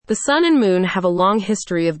The sun and moon have a long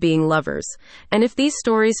history of being lovers, and if these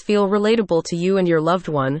stories feel relatable to you and your loved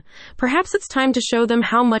one, perhaps it's time to show them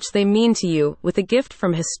how much they mean to you with a gift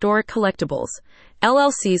from Historic Collectibles,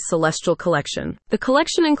 LLC's Celestial Collection. The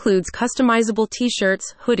collection includes customizable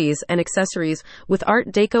t-shirts, hoodies, and accessories with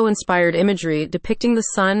Art Deco-inspired imagery depicting the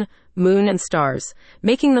sun, moon, and stars,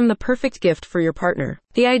 making them the perfect gift for your partner.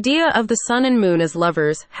 The idea of the sun and moon as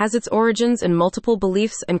lovers has its origins in multiple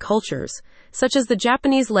beliefs and cultures, such as the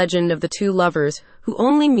Japanese legend of the two lovers who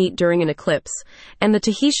only meet during an eclipse, and the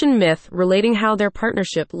Tahitian myth relating how their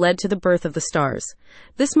partnership led to the birth of the stars.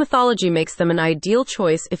 This mythology makes them an ideal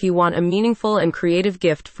choice if you want a meaningful and creative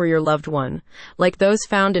gift for your loved one, like those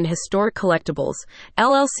found in Historic Collectibles,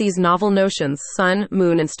 LLC's Novel Notions, Sun,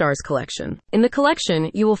 Moon, and Stars collection. In the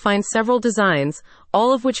collection, you will find several designs,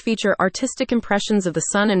 all of which feature artistic impressions of the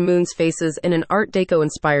sun and moon's faces in an Art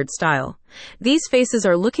Deco-inspired style. These faces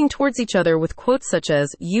are looking towards each other with quotes such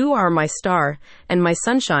as, "You are my star," and "my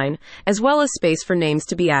sunshine," as well as space for names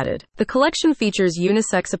to be added. The collection features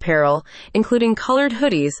unisex apparel, including colored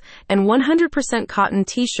hoodies and 100% cotton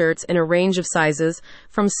t-shirts in a range of sizes,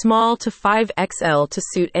 from small to 5XL to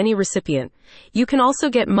suit any recipient. You can also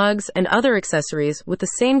get mugs and other accessories with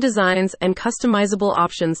the same designs and customizable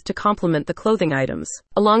options to complement the clothing items.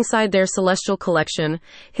 Alongside their Celestial Collection,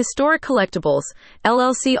 Historic Collectibles,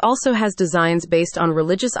 LLC also has designs based on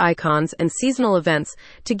religious icons and seasonal events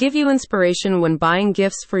to give you inspiration when buying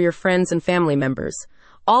gifts for your friends and family members.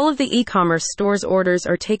 All of the e-commerce store's orders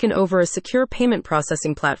are taken over a secure payment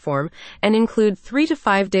processing platform and include 3 to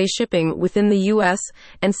 5 day shipping within the U.S.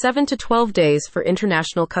 and 7 to 12 days for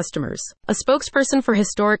international customers. A spokesperson for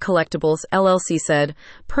Historic Collectibles, LLC said,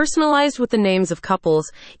 "Personalized with the names of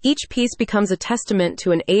couples, each piece becomes a testament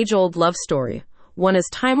to an age-old love story, one as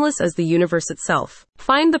timeless as the universe itself."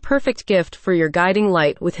 Find the perfect gift for your guiding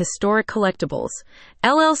light with Historic Collectibles,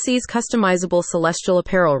 LLC's customizable celestial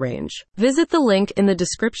apparel range. Visit the link in the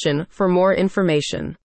description for more information.